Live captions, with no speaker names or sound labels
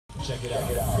Check it out.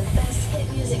 The best hit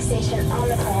music station on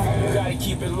the planet. You gotta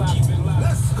keep it locked.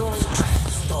 Let's go.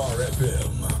 Star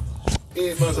FM.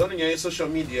 Mazoni nyaya social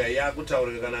media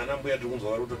yakutaurika kana ana mbuya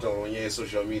tikunzwa vari kutotaura nyaya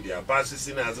social media pasi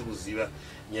sina asi kuziva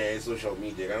nyaya social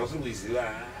media kana usiri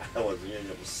kuiziva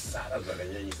wazonyanya kusara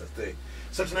zvakanyanyisa today.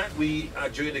 So tonight we are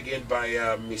joined again by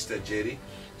Mr.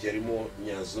 Jerimo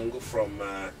Nyazungu from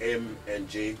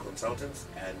M&J Consultants,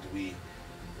 and we're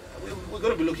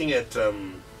going to be looking at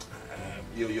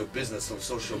your business on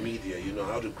social media. You know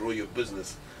how to grow your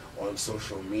business on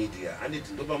social media. And it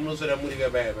ndopa munosora muri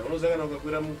kabaya unoza kana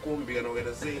ukakwira mukombi kana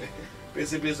ukaita sei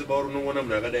pese pese pauri unongona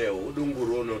munhu akadayo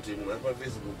udungurona kuti mumwe ari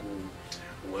paFacebook,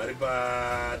 mumwe ari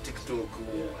paTiktok,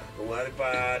 mumwe ari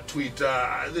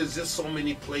paTwitter. There's just so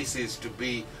many places to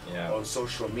be on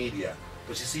social media.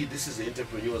 But you see, this is the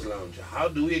Entrepreneurs Lounge. How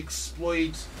do we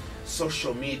exploit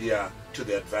social media to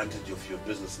the advantage of your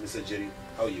business? Mr. Jerry,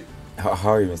 how are you?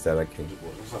 How are you, Mr. Raki?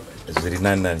 It's very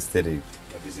nice, steady.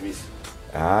 Busy.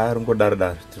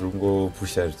 Rungo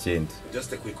pusha change.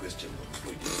 Just a quick question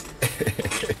before you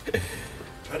get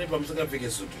Paripo msakapfeke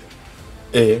suit.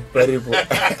 Paripo.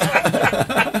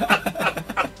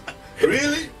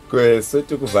 Really? Kwe suit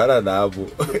kuvhara nabo.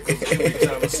 Every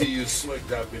time I see you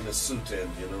swagged up in a suit, and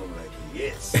I'm like,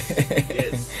 yes.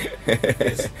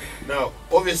 Now,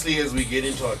 obviously, as we get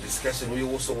into our discussion, we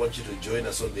also want you to join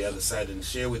us on the other side and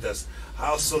share with us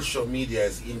how social media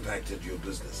has impacted your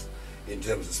business, in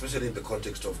terms, especially in the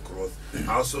context of growth,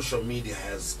 how social media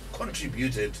has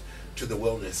contributed to the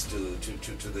wellness, to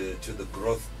the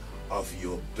growth of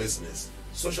your business.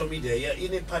 Social media,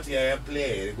 in a party I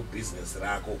play a good business,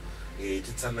 rako,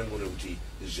 titsanangure kuti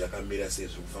zvakamira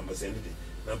sezvo kufamba senditi.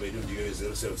 Number is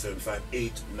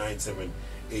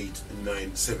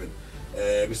 0775897897.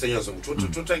 Mr. Nyazungu,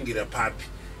 totangira papi,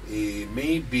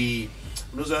 maybe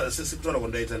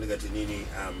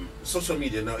social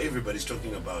media now, everybody's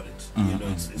talking about it. You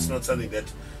know, it's not something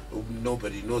that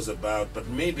nobody knows about, but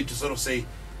maybe to sort of say,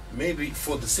 maybe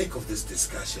for the sake of this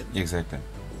discussion, Exactly.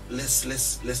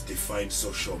 let's define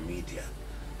social media.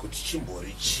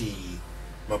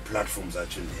 My platforms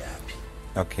actually happy.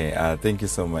 Okay, thank you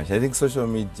so much. I think social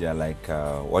media, like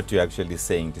what you're actually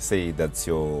saying, to say that's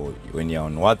when you're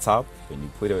on WhatsApp, when you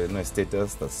put it in a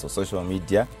status, that's social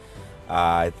media.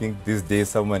 I think these days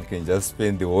someone can just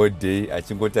spend the whole day on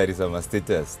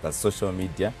status, that's social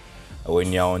media.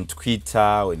 When you're on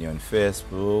Twitter, when you're on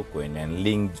Facebook, when you're on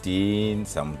LinkedIn,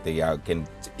 something can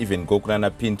even go on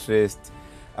Pinterest,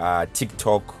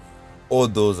 TikTok, all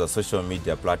those are social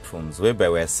media platforms, whereby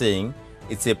we're saying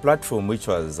it's a platform which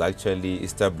was actually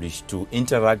established to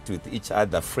interact with each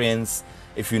other, friends.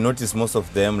 If you notice, most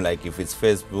of them, like if it's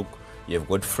Facebook, you've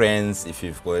got friends. If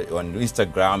you've got on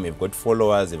Instagram, you've got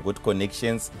followers, you've got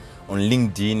connections. On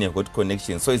LinkedIn, you've got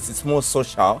connections. So it's more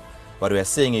social, but we're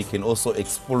saying you can also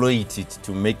exploit it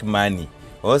to make money.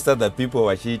 Most other people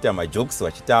wachita ma jokes,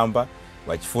 wachitamba,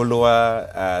 wachifollower,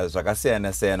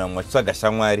 zvakasiyana-siyana, mwachitsvaga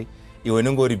shamwari. Iwe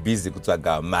nongori busy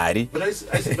kutsvaga mari. But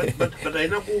I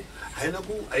know who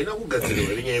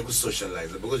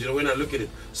socialize, because when I look at it,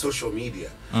 social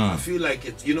media, I feel like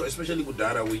it, especially with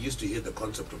Dara, we used to hear the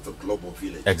concept of the global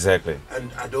village. Exactly.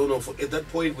 And I don't know, at that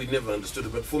point we never understood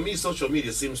it, but for me social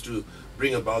media seems to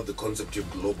bring about the concept of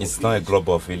global village. It's not a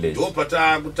global village.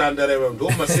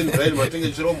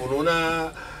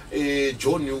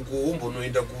 John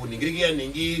unoenda kuningirikia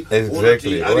ningi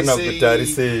exactly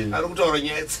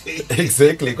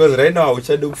exactly, because right now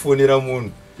uchade kufonera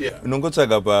munhu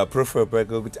unongotsvaga paprofile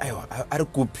pake kuti aiwa ari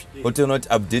kupi oto not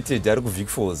updated ari kuvic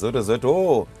falls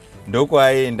otozoti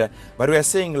ndokwaenda. But we are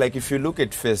saying, like, if you look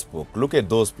at Facebook, look at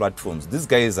those platforms, these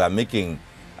guys are making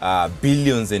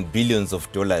billions and billions of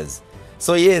dollars.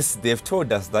 So yes, they've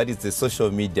told us that it's a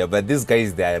social media, but these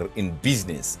guys, they are in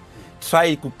business.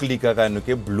 Try kuklika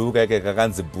kanuke blue kake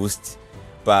kakanzi boost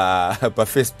pa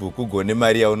Facebook ugone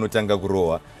mari yaunotanga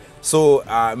kurowa. So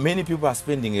many people are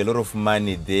spending a lot of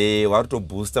money there. Wato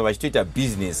booster vachitoita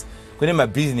business. Kune ma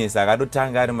business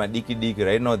akatotanga ari madiki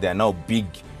right now, they are now big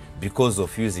because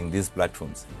of using these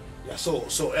platforms. Yeah,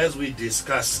 so as we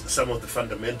discuss some of the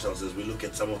fundamentals, as we look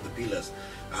at some of the pillars,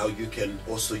 how you can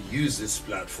also use this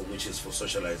platform, which is for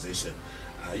socialization.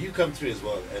 You come through as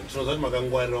well, and so that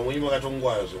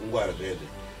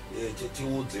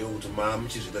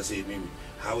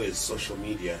how has social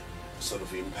media sort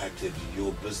of impacted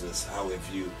your business? How have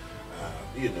you,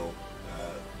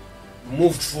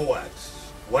 moved forward?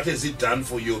 What has it done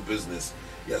for your business?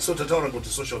 Yeah, so tataura go to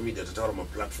social media, tataura ma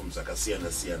platforms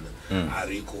akasiyana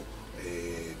ariko.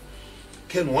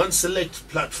 Can one select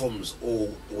platforms, or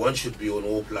one should be on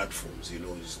all platforms?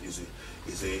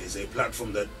 Is a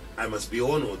platform that I must be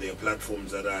on, or there are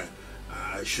platforms that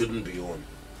shouldn't be on.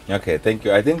 Okay, thank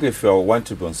you. I think if you want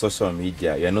to be on social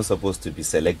media, you're not supposed to be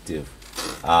selective.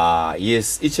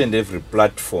 Yes, each and every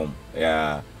platform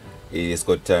is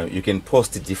got you can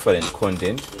post different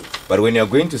content, but when you're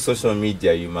going to social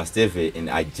media, you must have an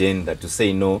agenda to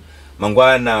say no.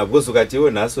 Mangwana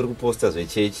buzukatiwo naso posta zve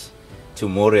church.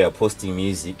 Tomorrow you're posting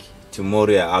music.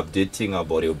 Tomorrow you're updating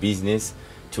about your business.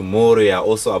 Tomorrow you're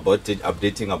also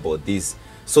updating about this.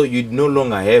 So you no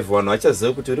longer have one.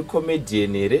 Wachazokuti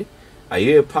comedian ere. Are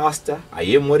you a pastor? Are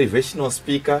you a motivational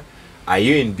speaker? Are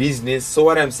you in business? So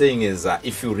what I'm saying is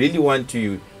if you really want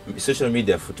to social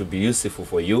media to be useful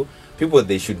for you, people,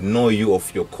 they should know you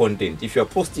of your content. If you're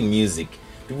posting music,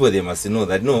 people, they must know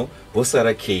that no,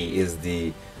 Bosara K is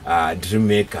the dream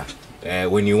maker.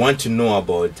 When you want to know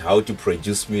about how to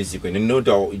produce music, when you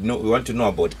want to know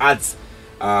about arts,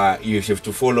 you have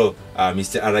to follow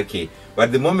Mr. Arake.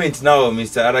 But the moment now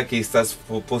Mr. Arake starts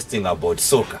posting about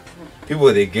soccer,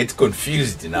 people, they get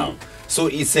confused now. So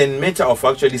it's a matter of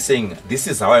actually saying, this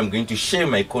is how I'm going to share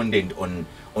my content on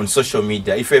social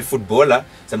media. If you're a footballer,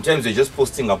 sometimes you're just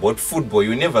posting about football.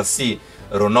 You never see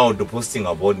Ronaldo posting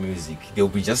about music. They'll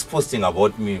be just posting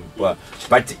about me.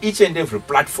 But each and every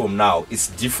platform now is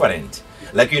different.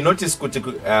 Like you notice,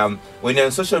 when you're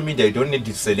on social media, you don't need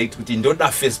to select within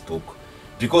Facebook,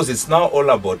 because it's now all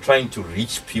about trying to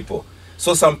reach people.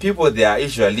 So some people, they are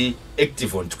usually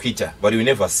active on Twitter, but you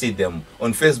never see them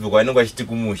on Facebook. I know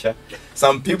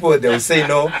some people, they will say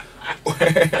no.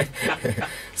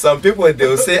 Some people, they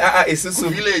will say it's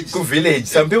village.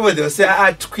 Some people, they will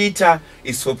say Twitter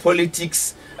is for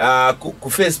politics.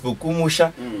 Facebook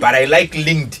kumusha, but I like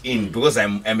LinkedIn because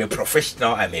I'm a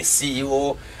professional, I'm a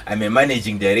CEO, I'm a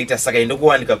managing director. Saka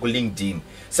indokuwanika ku LinkedIn.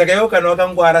 Saka yo kana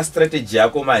wakangwara strategy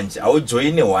yako manje, au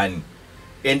join one.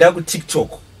 Enda ku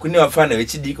TikTok. Kune wafana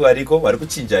vechidiki variko vari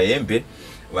kuchinja hembe,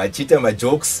 vachita ma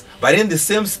jokes, but in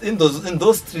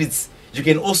those streets you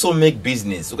can also make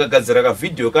business. Ukagadzira ka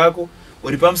video kako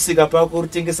uri pamusika pako uri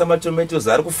tengesa matomatoes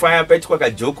ari kufaya paitwa ka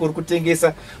joke uri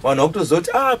kutengesa, vanhu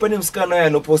vakutozoti pane musikana uya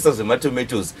anoposta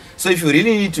zvematomatoes. So if you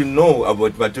really need to know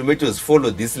about matomatoes, follow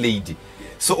this lady.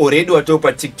 So already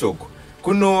watopa TikTok.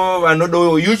 Kuno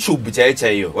vanodo YouTube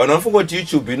chaiyo. Vanhu vanofunga kuti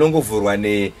YouTube inongovhurwa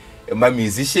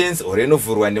musicians or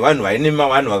inovhurwa nevanhu vaine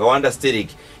vanhu vakawanda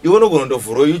stereki. Iwe unogona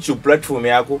kutovhura YouTube platform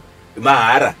yako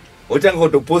mahara, wotanga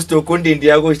kutoposta content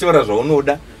yako uchitaura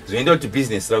zvaunoda, zvinoita kuti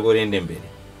business rako riende mberi.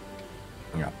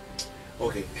 Yeah.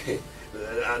 Okay.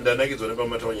 And I get on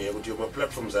my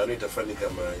platforms are not funny.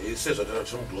 It says that I'm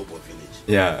from Global Village.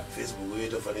 Yeah. Facebook, we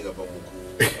are funny.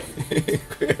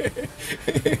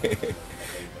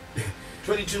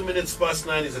 22 minutes past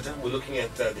 9 is the time we're looking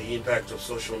at the impact of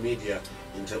social media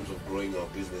in terms of growing our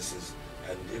businesses.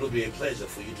 And it'll be a pleasure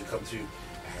for you to come through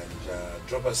and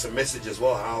drop us a message as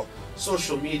well, how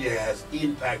social media has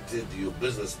impacted your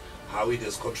business, how it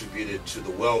has contributed to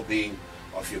the well-being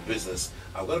of your business.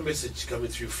 I've got a message coming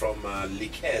through from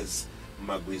Likez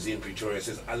Magwizi in Pretoria. It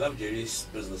says, I love Jerry's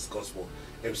business gospel.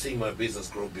 I'm seeing my business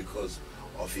grow because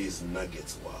of his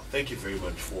nuggets. Wow. Thank you very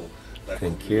much for that.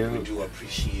 Thank you. We do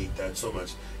appreciate that so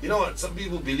much. You know what? Some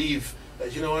people believe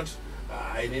that, you know what?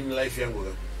 I didn't life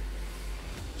younger.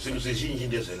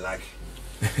 Luck.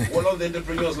 Well, on the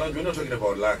entrepreneurs lounge, we're not talking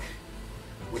about luck.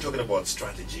 We're talking about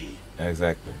strategy.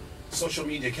 Exactly. Social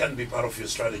media can be part of your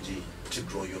strategy to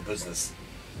grow your business.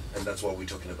 And that's what we're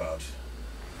talking about.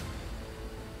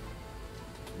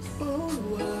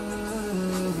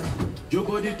 Your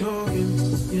body talking,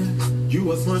 yeah.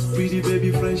 You are smart, pretty,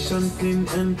 baby, fresh and clean,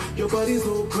 and your body's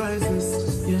so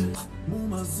priceless, yeah.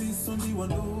 Mama sees on the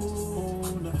one alone.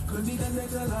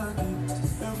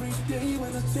 Every day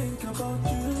when I think about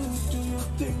you, do you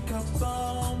think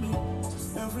about me?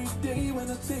 Every day when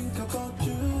I think about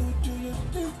you, do you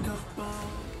think about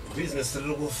business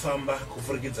little famba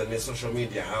kufurikidza ne-social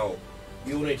media how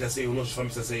iunoita sei,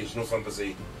 unozvifambisa sei, zvinofamba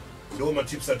sei. Ndo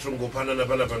matips atirongopana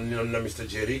panapa na Mr.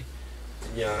 Jerry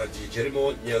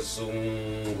Jerimo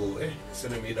Nyazungu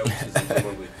senemida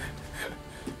mangwe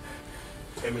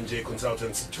M&J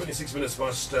Consultants. 26 minutes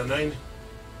past 9.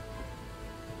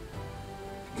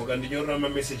 Mukandinyorera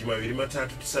mamessage maviri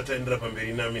matatu tisataendera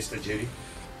pamberi na Mr. Jerry,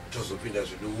 tozopinda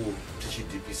zviduku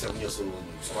tichidhipisa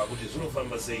kunyasonzwa kuti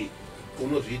zvinofamba sei,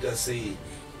 unozviita sei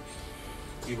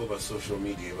ivo pasocial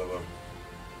media baba.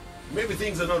 Maybe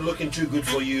things are not looking too good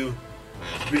for you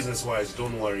business-wise.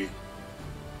 Don't worry.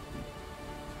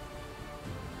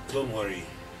 Don't worry,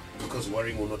 because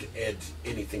worrying will not add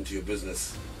anything to your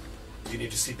business. You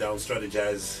need to sit down,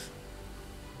 strategize,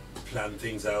 plan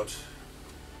things out.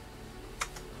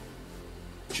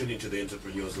 Tune into the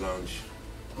Entrepreneurs Lounge.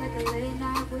 Like a late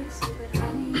night whistle, but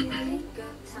honey, you ain't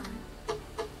got time.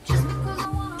 Just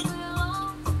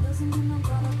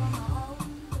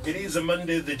It is a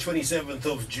Monday, the 27th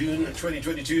of June,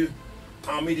 2022.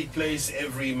 Our meeting place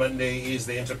every Monday is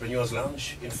the Entrepreneurs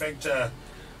Lounge. In fact,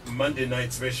 Monday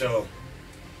night special,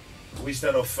 we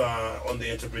start off on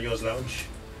the Entrepreneurs Lounge.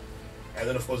 And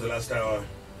then, of course, the last hour,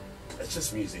 it's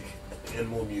just music and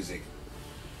more music.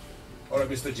 All right,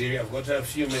 Mr. Jerry, I've got a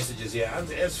few messages here.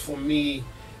 As for me,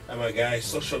 my guy,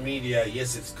 social media,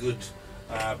 yes, it's good.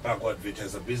 Backward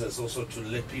as a business, also to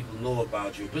let people know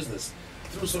about your business.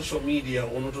 Through social media,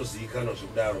 unotozika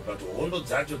nozvokudaro, but hondo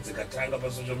dzacho dzikatanga pa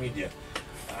social media.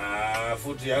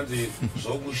 Futi hanzi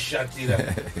zvokushatira.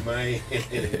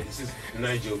 This is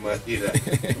Nigel Mahira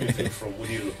from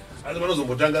Budiro. Asi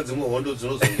vanozombotanga dzimwe hondo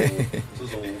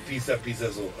dzinozopisa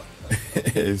zoka.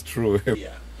 It's true.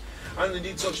 Yeah. And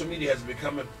indeed, social media has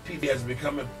become a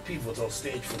pivotal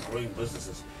stage for growing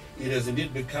businesses. It has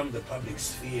indeed become the public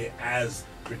sphere, as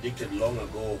predicted long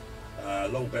ago,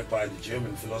 long back by the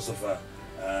German philosopher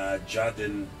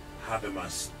Jürgen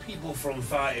Habermas. People from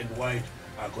far and wide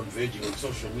are converging on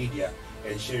social media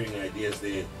and sharing ideas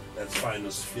there. That's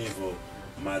Finest Flavor,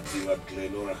 Madziva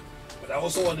Glenora. But I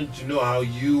also wanted to know how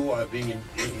you are being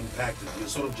impacted. You're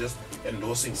sort of just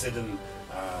endorsing certain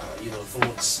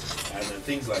thoughts and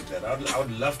things like that. I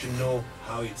would love to know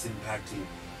how it's impacting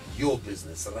your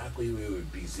business. Rako iwewe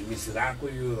business, rako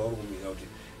iwewe orumigauti.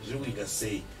 Zviwinga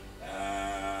say,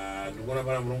 ndikona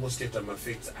pana murongo state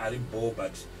affects aribo,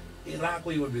 but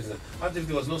rako iwewe business. But if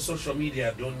there was no social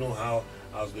media, I don't know how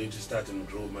I was going to start and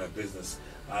grow my business.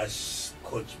 As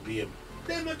Coach BM.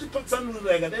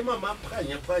 Denotipatsanurira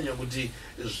demamapanya kuti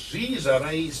zvii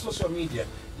zvarai social media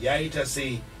yaita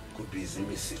sei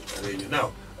kubhizinesi renyu.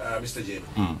 Now, Mr. Jane,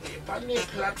 pane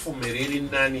platform eriri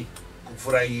nani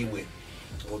kupfura imwe,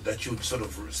 or that you'd sort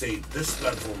of say this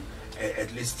platform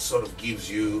at least sort of gives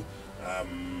you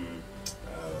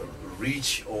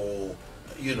reach, or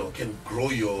can grow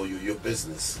your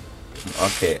business?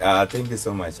 Okay, thank you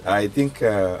so much. I think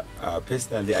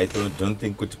personally, I don't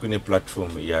think kune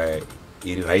platform right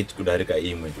kudarika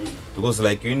imwe, because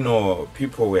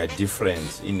people were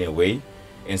different in a way.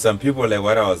 And some people, like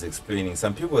what I was explaining,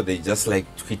 some people, they just like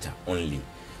Twitter only.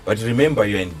 But remember,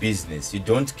 you're in business. You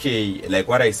don't care, like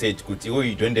what I said,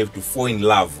 you don't have to fall in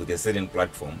love with a certain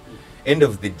platform. End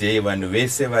of the day, when we're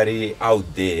somebody out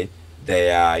there,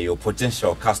 they are your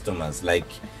potential customers. Like,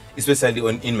 especially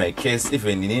in my case,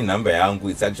 even in number,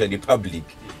 it's actually public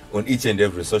on each and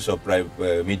every social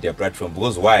media platform.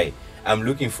 Because why? I'm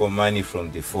looking for money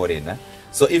from the foreigner.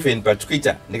 So even by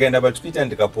Twitter, ndikaenda pa Twitter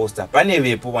ndikaposta, pane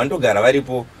vepo vandogara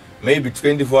varipo maybe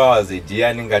 24 hours a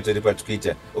day ningatori pa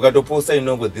Twitter.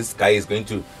 Ukatoposta, this guy is going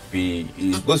to be,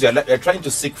 because you're trying to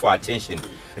seek for attention.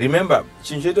 Remember,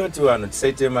 chinchototi vanhu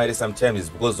tisaite mari sometimes is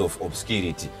because of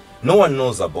obscurity. No one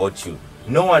knows about you.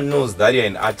 No one knows that you're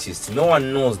an artist. No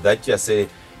one knows that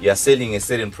you're selling a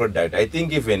certain product. I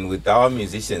think even with our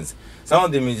musicians, some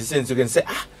of the musicians, you can say,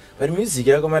 but music,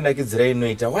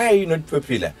 why are you not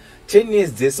popular? 10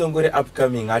 years, there's some good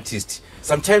upcoming artists.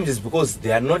 Sometimes it's because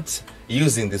they are not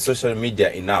using the social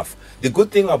media enough. The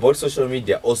good thing about social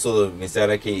media also, Mr.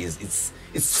 Arake, is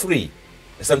it's free.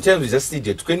 Sometimes you just need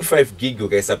a 25 gig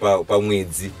pa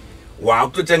mwedzi.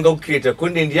 Wakutotanga create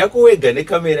content yako wega ne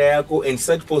camera yako and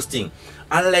start posting.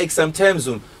 Unlike sometimes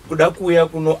kuda kuya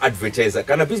kuno advertiser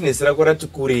kana business rako rati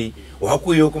kurei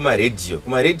wakuyo kuma radio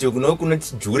kuno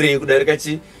kunoti jure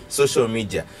kudarika social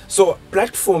media. So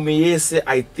platform, yes,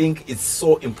 I think it's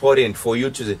so important for you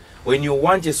to, when you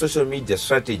want a social media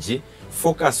strategy,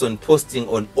 focus on posting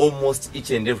on almost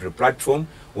each and every platform.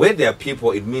 Where there are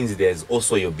people, it means there's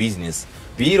also your business.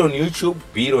 Be it on YouTube,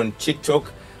 be it on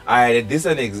TikTok. This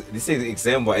is an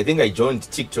example. I think I joined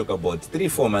TikTok about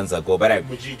 3-4 months ago, but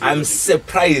I'm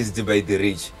surprised by the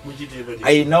reach.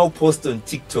 I now post on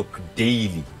TikTok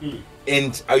daily.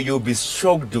 And you'll be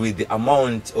shocked with the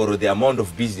amount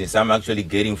of business I'm actually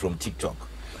getting from TikTok.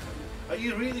 Are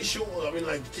you really sure? I mean,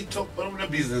 like TikTok, Panobuda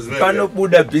business, right?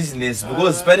 Panobuda business,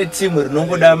 because by the team with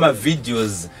Nongodama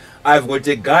videos, I've got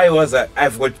a guy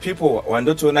I've got people who are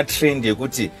not trained.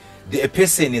 The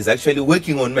person is actually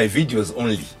working on my videos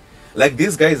only. Like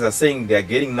these guys are saying they're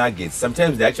getting nuggets.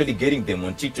 Sometimes they're actually getting them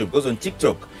on TikTok, because on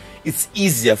TikTok, it's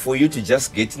easier for you to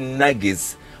just get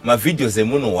nuggets. My videos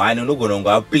emuno one no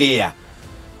gononga player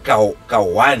ka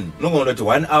one no gono to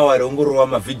 1 hour ongoro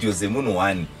my videos emuno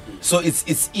one. So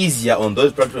it's easier on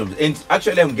those platforms, and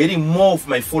actually I'm getting more of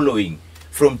my following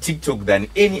from TikTok than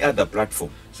any other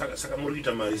platform. Saka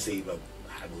murita mari seiba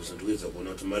habusanduweza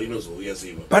kuona kuti mari inozouya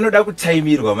seiba. Panoda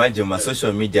kutaimirwa manje ma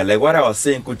social media, like what I was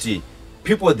saying, kuti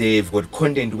people, they've got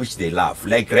content which they love.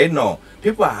 Like right now,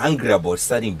 people are hungry about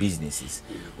starting businesses.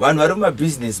 One waruma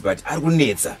business, but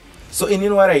arunetsa. So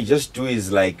in what I just do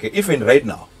is like, even right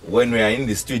now, when we are in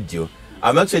the studio,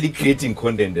 I'm actually creating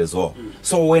content as well.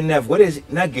 So when I've got a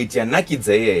nugget and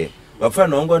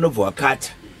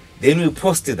then we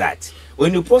post that.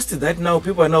 When you post that now,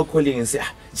 people are now calling and say,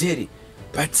 ah, Jerry,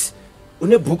 but I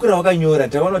need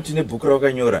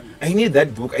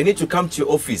that book. I need to come to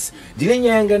your office.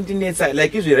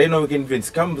 Like if right now we can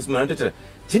come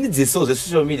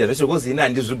social media.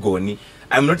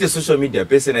 I'm not a social media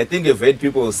person. I think I've heard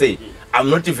people say, I'm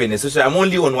not even a social, I'm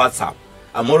only on WhatsApp.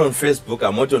 I'm not on Facebook,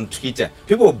 I'm not on Twitter.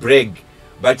 People brag.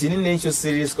 But in the nature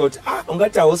series called,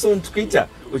 also on Twitter.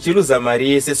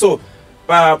 So,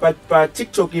 pa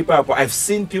TikTok, I've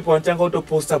seen people on to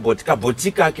post about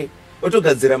kabotika.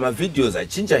 Otogadzira ma videos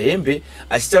achinja hembe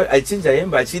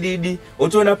achididi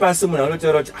otoona pasi munhu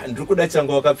anotaura kuti ndiri kuda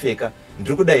changu wakapfeka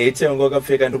ndiri kuda heti yangu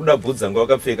wakapfeka ndiri kuda bhudzi yangu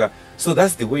wakapfeka. So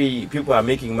that's the way people are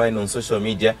making money on social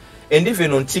media. And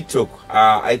even on TikTok,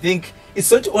 I think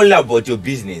it's not all about your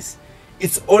business.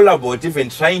 It's all about even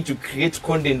trying to create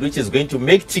content which is going to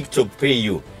make TikTok pay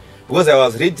you. Because I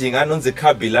was reading Anonze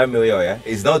Kabila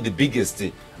is now the biggest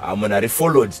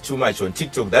followed too much on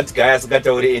TikTok. That guy has got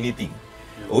already anything.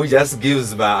 Who just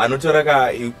gives when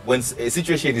a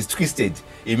situation is twisted,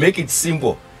 he make it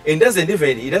simple. He doesn't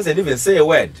even say a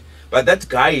word. But that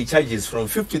guy, he charges from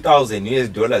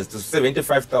 $50,000 US to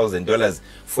 $75,000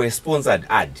 for a sponsored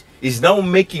ad. He's now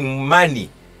making money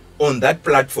on that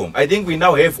platform. I think we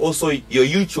now have also your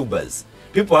YouTubers.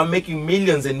 People are making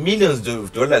millions and millions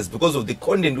of dollars because of the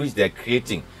content which they are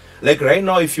creating. Like right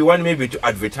now, if you want maybe to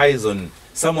advertise on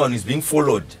someone who's being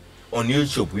followed on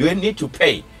YouTube, you need to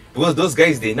pay. Because those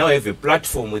guys, they now have a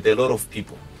platform with a lot of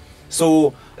people.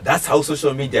 So that's how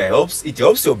social media helps. It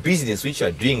helps your business, which you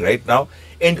are doing right now.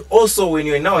 And also when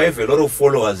you now have a lot of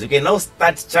followers, you can now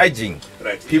start charging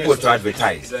people to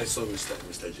advertise. I saw Mr.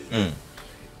 J.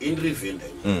 In Rivenda,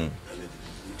 and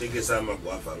take a summer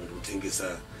guava and take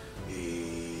a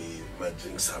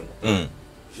drink sango.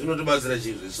 You know about the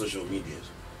social media.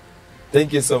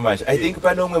 Thank you so much. I think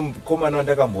panome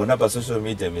komanda kambona pa social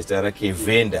media Mr. Rake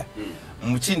Venda.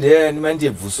 Muchinde manje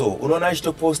vuso. Unaona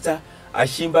achitoposta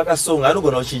ashimba kasonga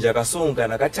anogona kuchinja kasonga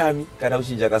kana katami kana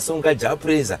kuchinja kasonga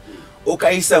japreza.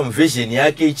 Okaisa mvision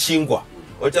yake chingwa.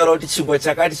 Otaura kuti chingwa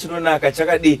chakati chinonaka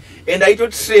chakadi and aito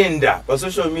trenda pa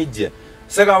social media.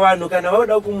 Saka vanhu kana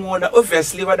vada kumuona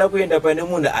obviously vada kuenda pane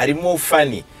munhu ari more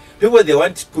funny. People they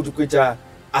want to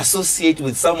associate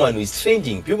with someone who is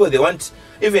trending. People they want,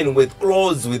 even with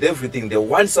clothes, with everything, they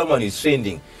want someone who is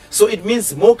trending. So it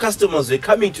means more customers were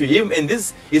coming to him, and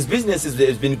his business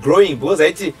has been growing because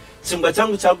and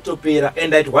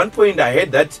at one point I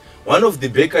heard that one of the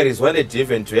bakeries wanted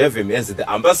even to have him as the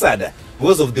ambassador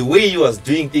because of the way he was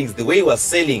doing things, the way he was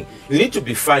selling. You need to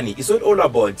be funny. It's not all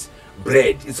about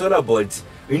bread. It's all about,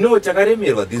 you know,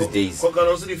 chakaremerwa these days.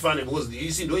 It's funny because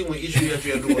you see, doing my issue is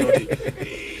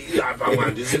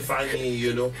it funny,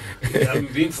 you know? I'm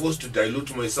being forced to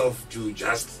dilute myself to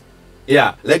just.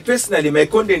 Yeah, like personally, my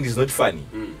content is not funny.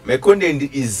 My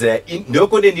content is no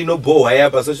content, you know, by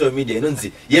social media, you know,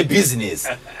 your business.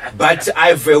 But I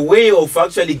have a way of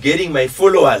actually getting my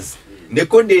followers. The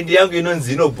content, you know,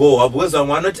 because I'm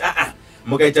not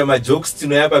mokaita my jokes to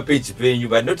know page paying you,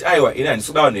 but not Iowa. You know,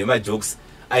 so down my jokes.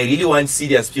 I really want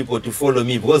serious people to follow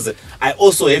me because I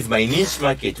also have my niche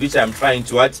market, which I'm trying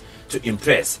to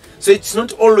impress. So it's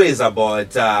not always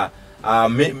about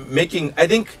making. I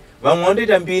think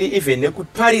even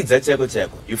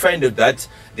you find out that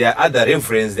there are other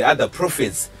reverends, there are other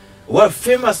prophets who are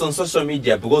famous on social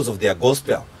media because of their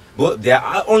gospel. But they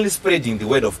are only spreading the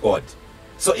word of God.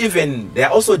 So even there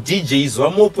are also DJs who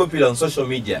are more popular on social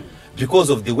media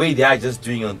because of the way they are just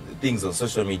doing things on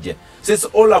social media. So it's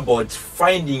all about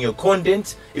finding your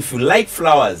content. If you like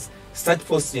flowers, start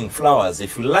posting flowers.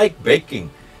 If you like baking,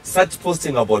 start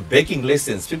posting about baking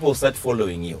lessons. People start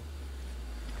following you.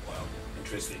 Wow,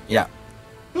 interesting. Yeah.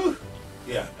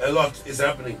 Yeah, a lot is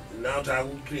happening. Now I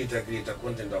will create content.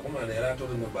 Content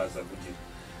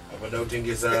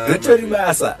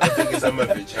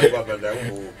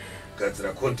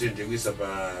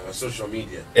social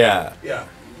media. Yeah. Yeah.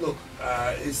 Look,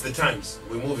 it's the times.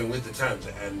 We're moving with the times,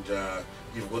 and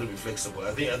you've got to be flexible.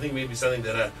 I think maybe something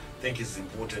that I think is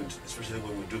important, especially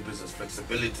when we do business,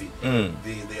 flexibility,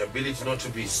 the ability not to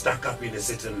be stuck up in a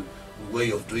certain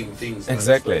way of doing things.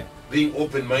 Exactly. Being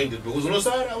open-minded, because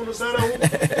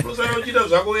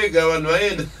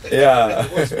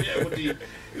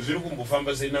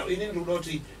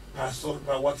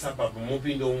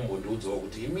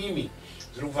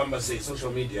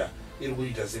social media iri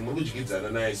kuita semurikudyidzana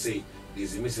naye sei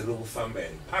bhizimusi riri kufamba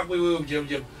here pakwe iwewe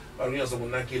uchemuchemu parunyatso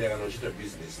kunakira kana uchita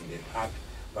bhizinesi ndepapi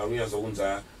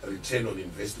vanonyatsonza return on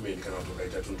investment kana kuti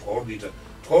ukaita tunhu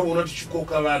twaurikuona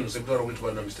tichikoka vanhu sekutaura kuti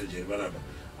vana Mr. Jerry vanapa.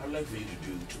 I'd like for you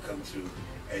to come through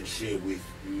and share with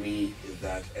me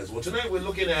that as well. Tonight we're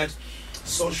looking at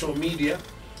social media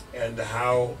and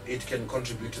how it can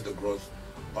contribute to the growth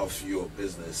of your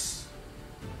business.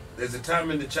 There's a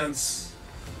time and a chance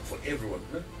for everyone.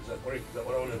 Is that correct? Is that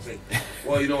what I want to say?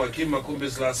 Well, you know what, Kim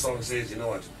Makumbi's last song says, you know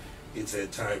what, it's a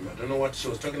time. I don't know what she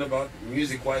was talking about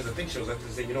music-wise. I think she was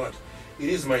actually saying, you know what, it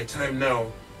is my time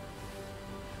now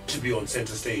to be on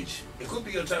center stage. It could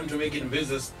be your time to make it in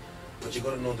business, but you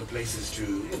got to know the places to,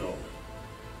 you know,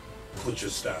 put your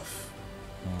stuff.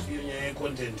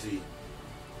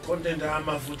 Content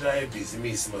amafuta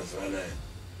business mazwana.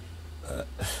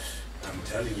 I'm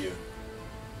telling you.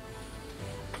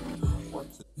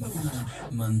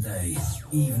 Monday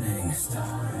evening.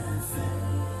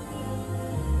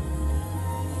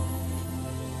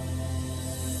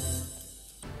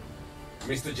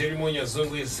 Mr. Jerry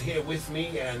Zungu is here with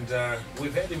me, and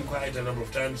we've had him quite a number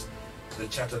of times. The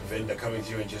chartered vendor coming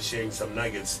through and just sharing some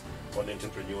nuggets on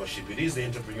entrepreneurship. It is the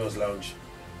Entrepreneurs Lounge.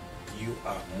 You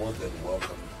are more than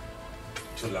welcome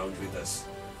to lounge with us.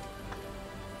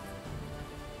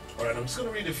 All right, I'm just going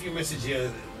to read a few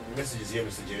messages here,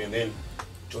 Mr. Jerry, and then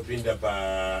top in the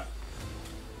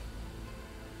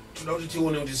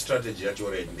to strategy at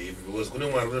your end, because going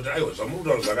to I was a mood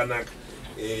of Zaganak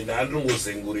and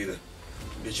Andrunguzengurida.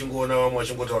 The Chingona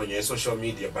watching what on social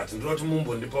media, but not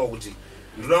Mumbo and the poverty.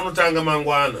 Ndinotanga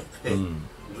mangwana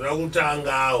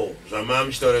ndinotangao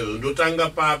zvamam chitorezo ndotanga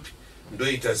papi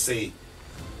ndoita sei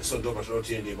so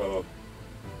ndopatinotiende baba.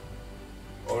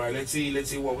 All right, let's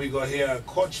see what we got here.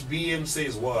 Coach BM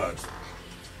says what?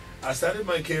 I started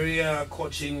my career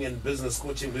coaching business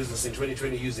in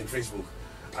 2020 using Facebook.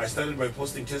 I started by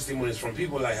posting testimonies from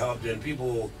people I helped, and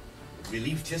people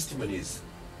believe testimonies.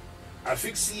 I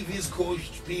fixed CVs,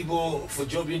 coached people for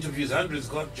job interviews. Hundreds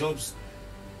got jobs.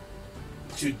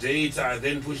 To date, I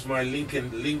then pushed my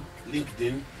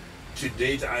LinkedIn. To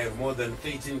date, I have more than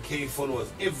 13K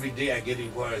followers. Every day I get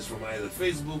inquiries from either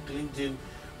Facebook, LinkedIn,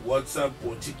 WhatsApp,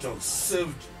 or TikTok.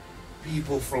 Served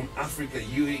people from Africa,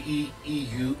 UAE,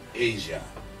 EU, Asia.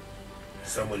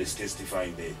 Someone is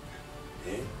testifying there.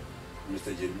 Eh?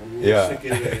 Mr. Jimu. Yeah.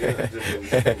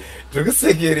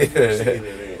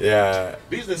 Yeah.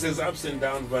 Business is ups and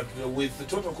downs, but with the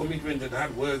total commitment and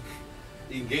hard work,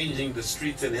 engaging the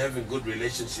streets and having good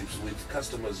relationships with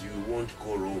customers, you won't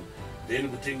go wrong. Then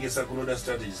kutengesa kunoda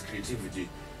strategies, creativity,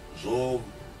 zova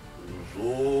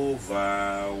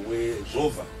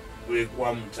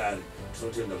kwekwa mutare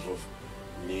tinotenda zvofa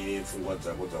nepfungwa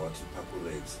dzako dzawati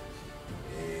pakurate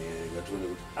ngatione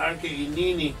kuti ake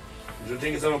inini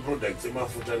ndinotengesa maproducts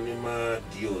emafuta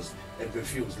nemadeals and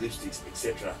perfumes, lipsticks,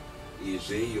 etc.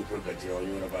 Your product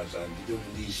yawanyora basa ndito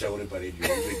kuti ndiishaure paredio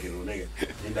ndegeroneke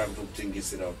nenda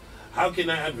kutokutengeserawo. How can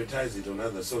I advertise it on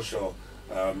other social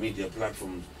media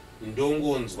platforms?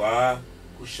 Ndongonzwa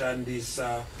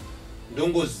kushandisa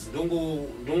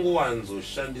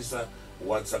ndongowanzoshandisa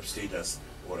WhatsApp status.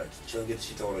 Alright, chinge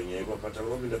tichitaura nyaya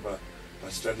patakapinda pa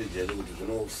strategy yacho kuti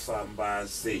zvinofamba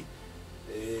sei.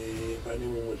 Pane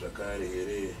mumwe zvakare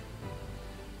here.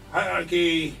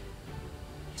 Hierarchy.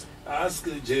 Ask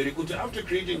Jerry, after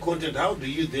creating content, how do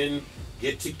you then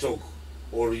get TikTok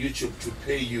or YouTube to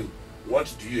pay you?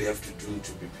 What do you have to do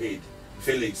to be paid?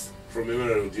 Felix from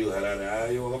Emerald Deal Harare.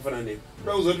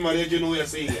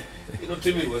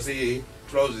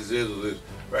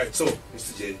 Right, so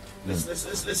Mr. Jerry,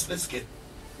 let's get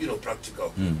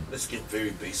practical. Let's get very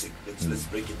basic. Let's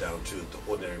break it down to the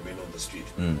ordinary man on the street.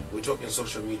 We're talking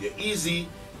social media. Easy,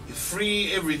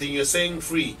 free, everything. You're saying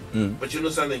free, but you know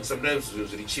something, sometimes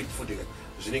it's really cheap food.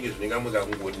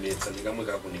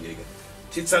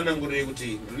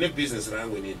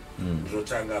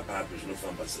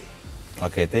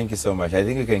 Okay, thank you so much. I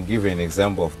think you can give an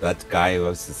example of that guy who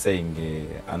was saying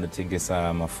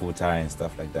Anutengesa Mafuta and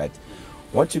stuff like that.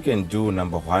 What you can do,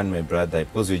 number one, my brother,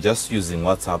 because you're just using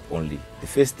WhatsApp only, the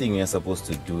first thing you're supposed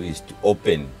to do is to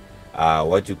open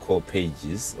what you call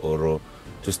pages, or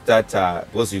to start,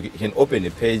 because you can open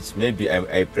a page, maybe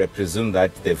I presume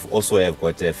that they've also have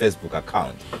got a Facebook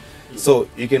account. So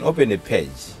you can open a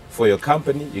page for your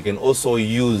company. You can also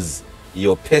use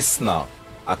your personal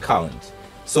account.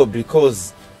 So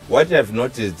because what I've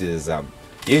noticed is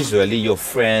usually your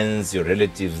friends, your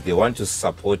relatives, they want to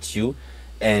support you,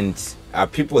 and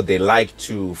people, they like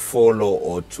to follow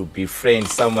or to befriend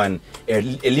someone, a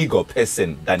legal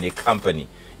person, than a company.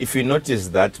 If you notice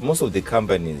that most of the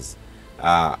companies,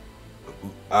 the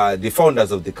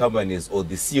founders of the companies or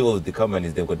the CEO of the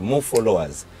companies, they've got more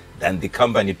followers than the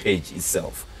company page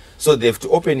itself. So they have to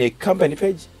open a company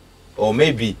page or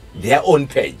maybe their own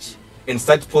page and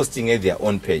start posting at their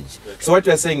own page. So what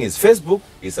we're saying is Facebook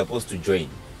is supposed to join.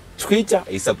 Twitter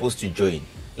is supposed to join.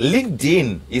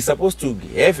 LinkedIn is supposed to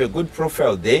have a good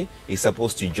profile there, is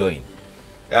supposed to join.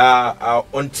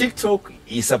 On TikTok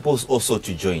is supposed also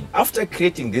to join. After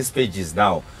creating these pages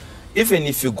now, even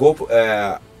if you go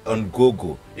on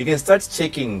Google, you can start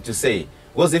checking to say,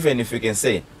 because even if you can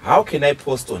say, how can I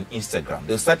post on Instagram?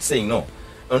 They'll start saying, no,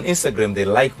 on Instagram, they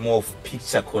like more of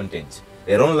picture content.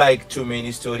 They don't like too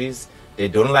many stories. They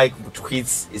don't like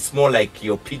tweets. It's more like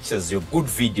your pictures, your good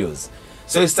videos.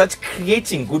 So you start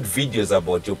creating good videos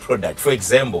about your product. For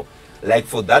example, like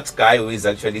for that guy who is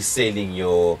actually selling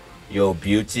your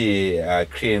beauty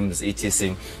creams,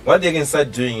 etc. What they can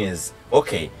start doing is,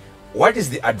 okay, what is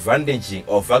the advantage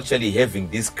of actually having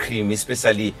this cream,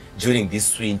 especially during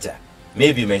this winter?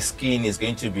 Maybe my skin is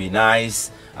going to be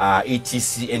nice,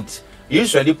 etc. And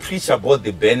usually preach about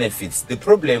the benefits. The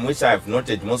problem which I have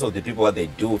noted, most of the people, what they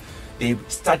do, they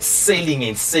start selling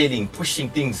and selling, pushing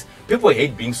things. People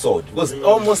hate being sold because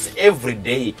almost every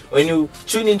day when you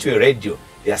tune into a radio,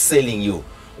 they are selling you.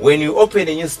 When you open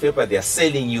a newspaper, they are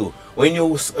selling you. When you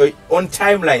on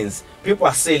timelines, people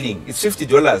are selling. It's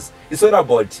 $50. It's not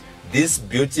about this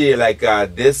beauty, like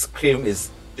this cream is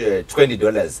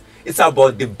 $20. It's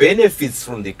about the benefits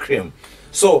from the cream.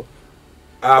 So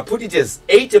put it as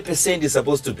 80% is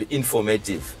supposed to be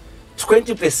informative.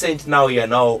 20% now you are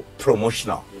now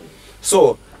promotional.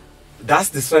 So that's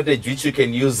the strategy which you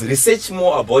can use. Research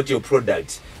more about your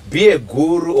product. Be a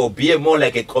guru or be more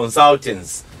like a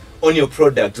consultant on your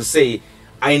product to say,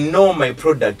 I know my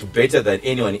product better than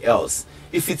anyone else.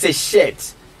 If it's a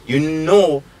shirt, you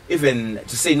know, even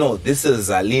to say, no, this is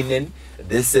linen,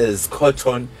 this is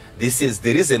cotton, this is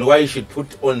the reason why you should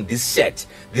put on this shirt.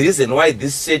 The reason why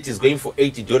this shirt is going for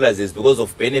 $80 is because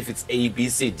of benefits A, B,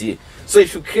 C, D. So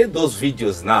if you create those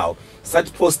videos now,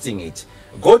 start posting it.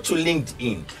 Go to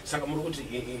LinkedIn. Saka muri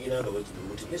kuti in other words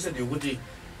instead yokuti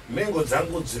mango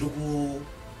dzangu dziri ku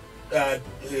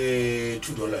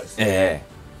 $2.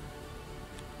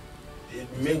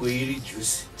 Mango iri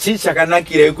juice. Chii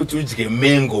chakanakira kuti udye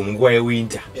mango munguva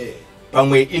yewinter.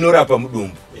 Pamwe inorapa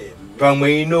mudumbu.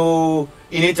 Pamwe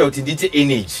inoita kuti ndite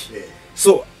energy.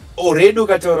 So already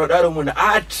ukataura daro munhu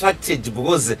attracted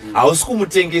because hausi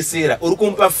kumutengesera, uri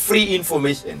kumupa free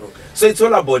information. So it's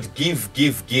all about give.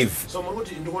 So muri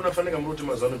kuti ndikuona fanika muri kuti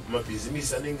mazano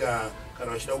mabhizinisi anenge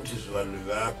kana vachida kuti vanhu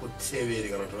vakutevere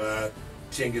kana kuti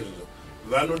vatenge zvinhu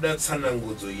vanoda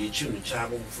tsanangudzo yechinhu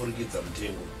chavo kupfurikidza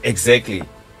mutengo. Exactly.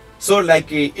 So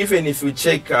like even if you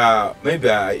check maybe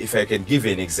if I can give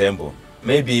an example,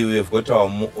 maybe we've got our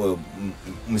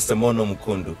Mr. Mono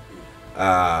Mukundu.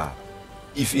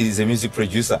 If he is a music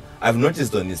producer, I've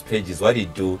noticed on his pages what he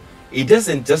do. He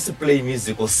doesn't just play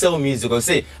music or sell music or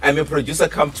say, I'm a producer,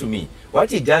 come to me.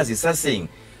 What he does is start saying,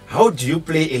 how do you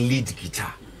play a lead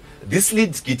guitar? This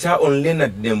lead guitar on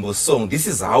Leonard Nembo's song, this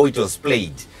is how it was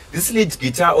played. This lead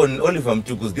guitar on Oliver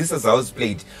Mtuku's, this is how it's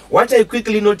played. What I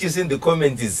quickly notice in the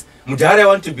comments is, Mudara, I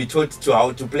want to be taught to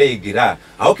how to play a guitar.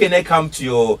 How can I come to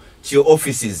your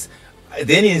offices?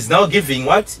 Then he's now giving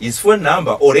what? His phone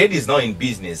number. Already is now in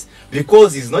business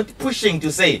because he's not pushing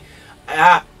to say,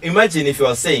 imagine if you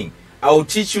are saying, I will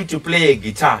teach you to play a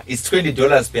guitar. It's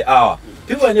 $20 per hour.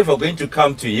 People are never going to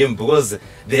come to him because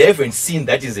they haven't seen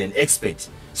that he's an expert.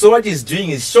 So what he's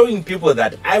doing is showing people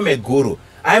that I'm a guru.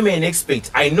 I'm an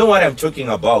expert. I know what I'm talking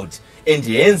about. And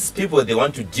hence people, they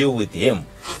want to deal with him.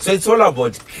 So it's all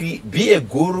about be a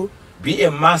guru, be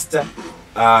a master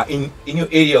in your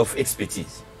area of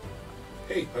expertise.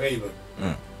 Hey, Pakaiba.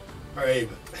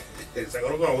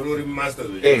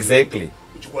 Exactly.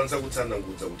 Uchikwanisa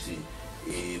kutsanangudza kuti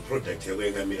product yako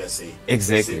yakamira sei.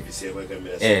 Exactly. Service yako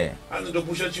yakamira sei.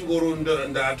 Andopusha chingoro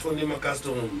ndatone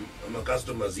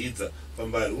customers idza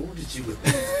pambari uri chimwe.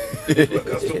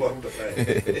 Customer uri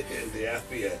they are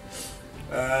here.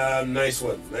 Nice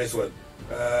one. Nice.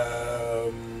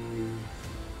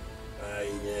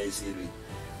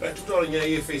 But tutaura nyaya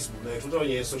yeFacebook nayo tutaura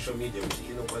nyaya yeSocial media kuti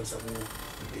inokwanisa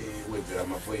kuwedzera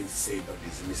mapoints sei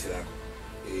pabhizinesi rako.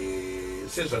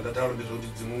 Sezvandataura ndezvekuti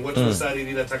dzimwe nguva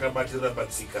tinosaririra takabatirira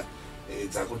patsika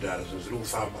dzakudhara zvinhu zviri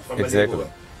kufamba nenguva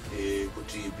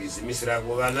kuti bhizinesi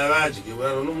rako vana vadye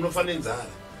munofa nenzara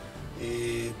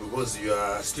because you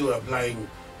are still applying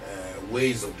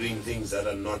ways of doing things that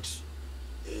are not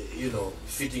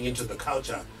fitting into the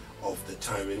culture of the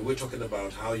time. And we're talking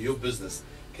about how your business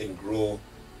can grow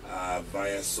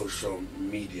via social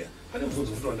media. I think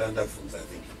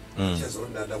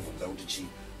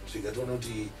tikatoona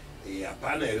kuti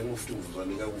hapana here mufuti mubvunzo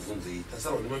wandingakubvunzei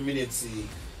tasara nema minutes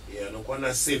anokwana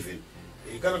 7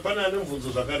 Kana pana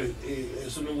nemvunzo zvakare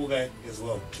sununguka as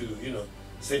well to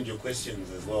send your questions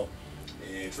as well.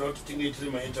 Tinoda kuti tinge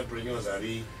tiri ma-entrepreneurs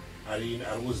ari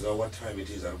kuziva what time it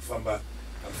is, ari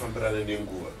kufambirana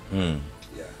nenguva.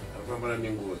 Yeah, ari kufambirana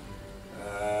nenguva.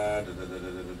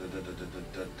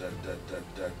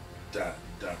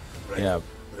 Right.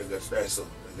 Rega tidaiso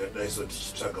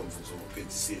tichitsvaga mubvunzo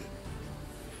wekupedzisira.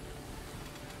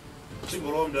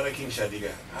 Timborowa mudara King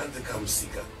Shadika hanzi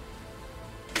Kamusika.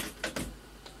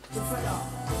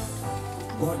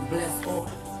 God bless all.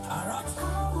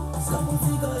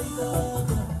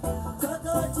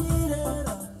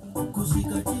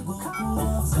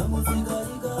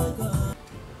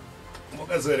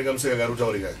 Mukazore Kamusika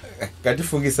karutaurika.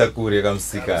 Katifungisa kure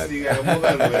Kamusika.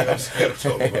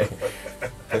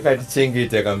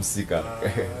 Kakatichengeta Kamusika.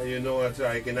 You know what?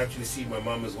 I can actually see my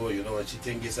mom as well. You know what? She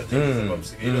tengesa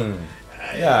Kamusika. You know.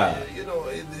 Yeah. You know,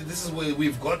 this is where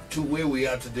we've got to where we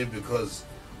are today because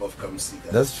of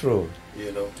Kamusika. That's true.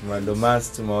 You know.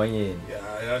 Mandomas to Mawanyin.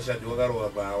 Yeah, I should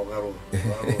Wagaro.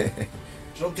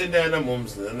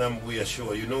 Moms, and we are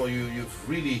sure. You know, you've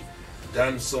really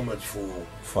done so much for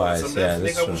us. Yeah,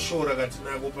 that's true.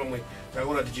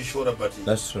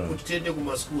 That's true.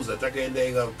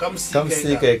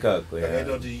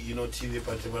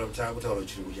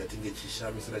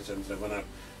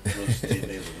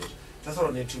 That's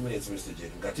all in 2 minutes, Mr.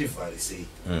 Jen. Gatifari say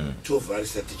 2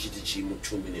 hours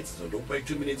 2 minutes. So don't buy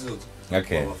 2 minutes.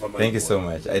 Okay. Thank you so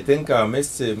much. I think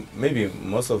maybe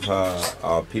most of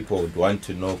our people would want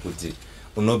to know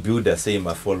build the same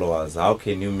followers. How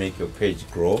can you make your page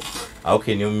grow? How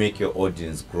can you make your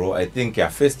audience grow? I think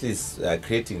firstly is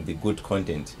creating the good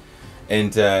content.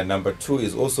 And number 2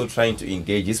 is also trying to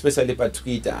engage, especially pa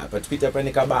Twitter. Pa Twitter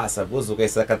panika basa bozo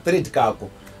kaisa ka thread kako.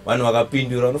 Vanhu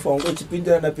vakapindura unofanira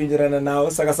kuchipindurana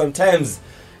nawo. Saka sometimes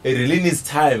it really needs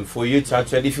time for you to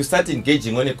actually, if you start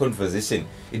engaging on a conversation,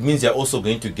 it means you're also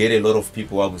going to get a lot of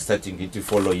people who are starting to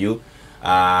follow you.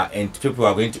 And people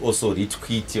are going to also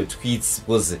retweet your tweets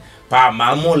because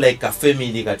more like a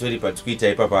family katori pa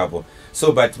Twitter ipapo.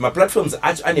 So but my platforms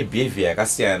actually behavior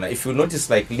kasiyana. If you notice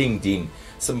like LinkedIn,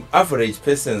 some average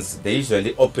persons, they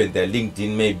usually open their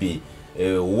LinkedIn maybe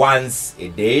once a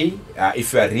day.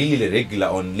 If you are really regular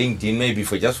on LinkedIn, maybe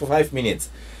for 5 minutes,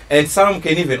 and some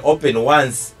can even open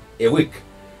once a week.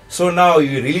 So now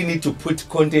you really need to put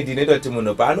content in it.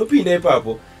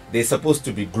 They're supposed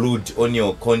to be glued on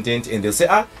your content, and they'll say,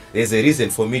 there's a reason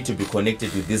for me to be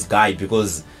connected with this guy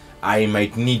because I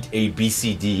might need a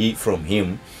BCD from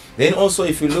him. Then also,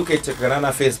 if you look at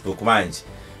Kanana Facebook,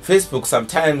 Facebook,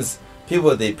 sometimes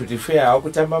people, they prefer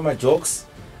jokes.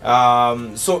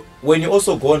 So when you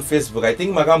also go on Facebook, I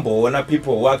think Magambo,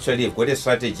 people who actually have got a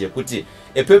strategy, a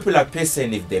popular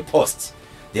person, if they post,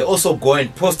 they also go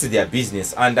and post their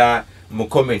business under the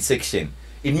comment section.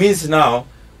 It means now,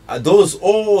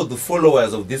 all the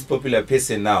followers of this popular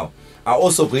person now are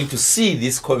also going to see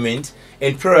this comment,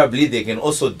 and probably they can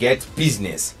also get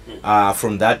business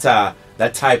from that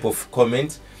type of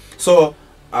comment. So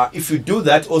if you do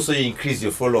that, also you increase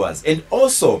your followers. And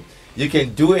also you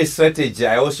can do a strategy.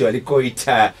 I also call it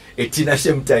a Tina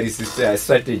Shemtari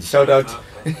strategy. Shout out.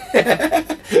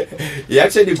 He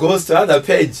actually goes to other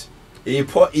page.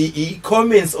 He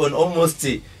comments on almost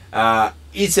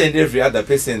each and every other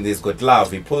person that's got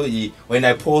love. When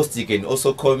I post, you can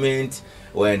also comment.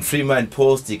 When Freeman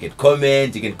posts, you can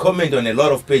comment. You can comment on a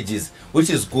lot of pages, which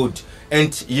is good.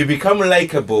 And you become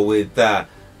likable with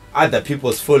other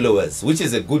people's followers, which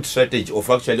is a good strategy of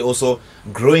actually also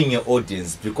growing your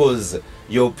audience, because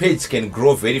your page can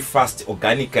grow very fast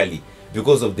organically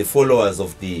because of the followers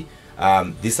of the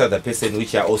this other person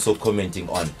which are also commenting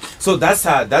on. So that's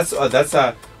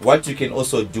what you can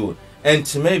also do.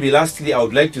 And maybe lastly, I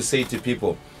would like to say to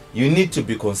people, you need to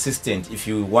be consistent if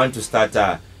you want to start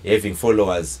having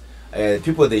followers.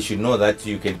 People, they should know that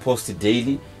you can post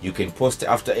daily, you can post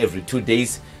after every 2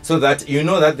 days, so that you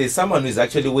know that there's someone who is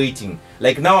actually waiting.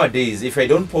 Like nowadays, if I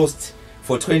don't post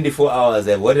for 24 hours,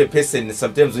 and what a person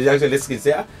sometimes we actually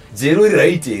say,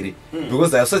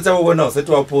 because I such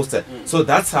a poster. So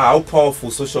that's how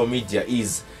powerful social media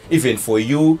is, even for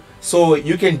you. So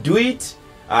you can do it.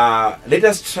 Let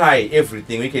us try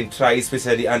everything we can try,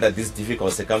 especially under these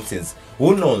difficult circumstances.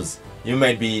 Who knows? You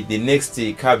might be the next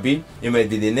Kabi. You might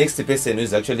be the next person who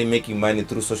is actually making money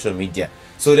through social media.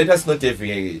 So let us not give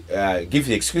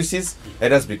the excuses.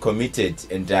 Let us be committed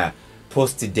and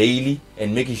post daily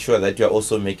and making sure that you are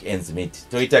also making ends meet.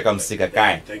 Thank you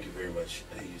very much.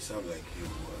 You sound like you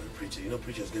Preacher, you know,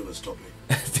 preachers never stop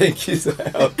it. Thank you, sir.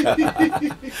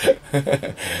 Okay.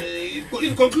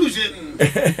 In conclusion,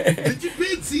 the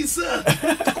debate, sir.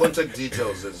 Contact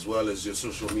details as well as your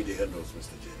social media handles,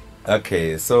 Mr. J.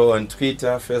 Okay, so on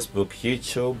Twitter, Facebook,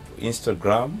 YouTube,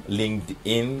 Instagram,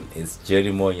 LinkedIn is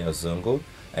Jerry Mo Nyazungu,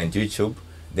 and YouTube.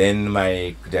 Then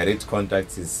my direct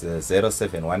contact is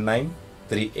 0719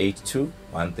 382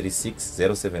 136,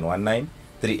 0719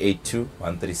 382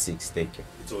 136. Thank you.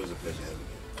 It's always a pleasure having you.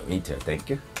 Me too. Thank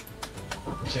you.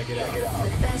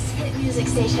 The best hit music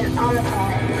station on the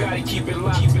planet. Gotta keep it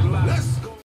locked. Let's go.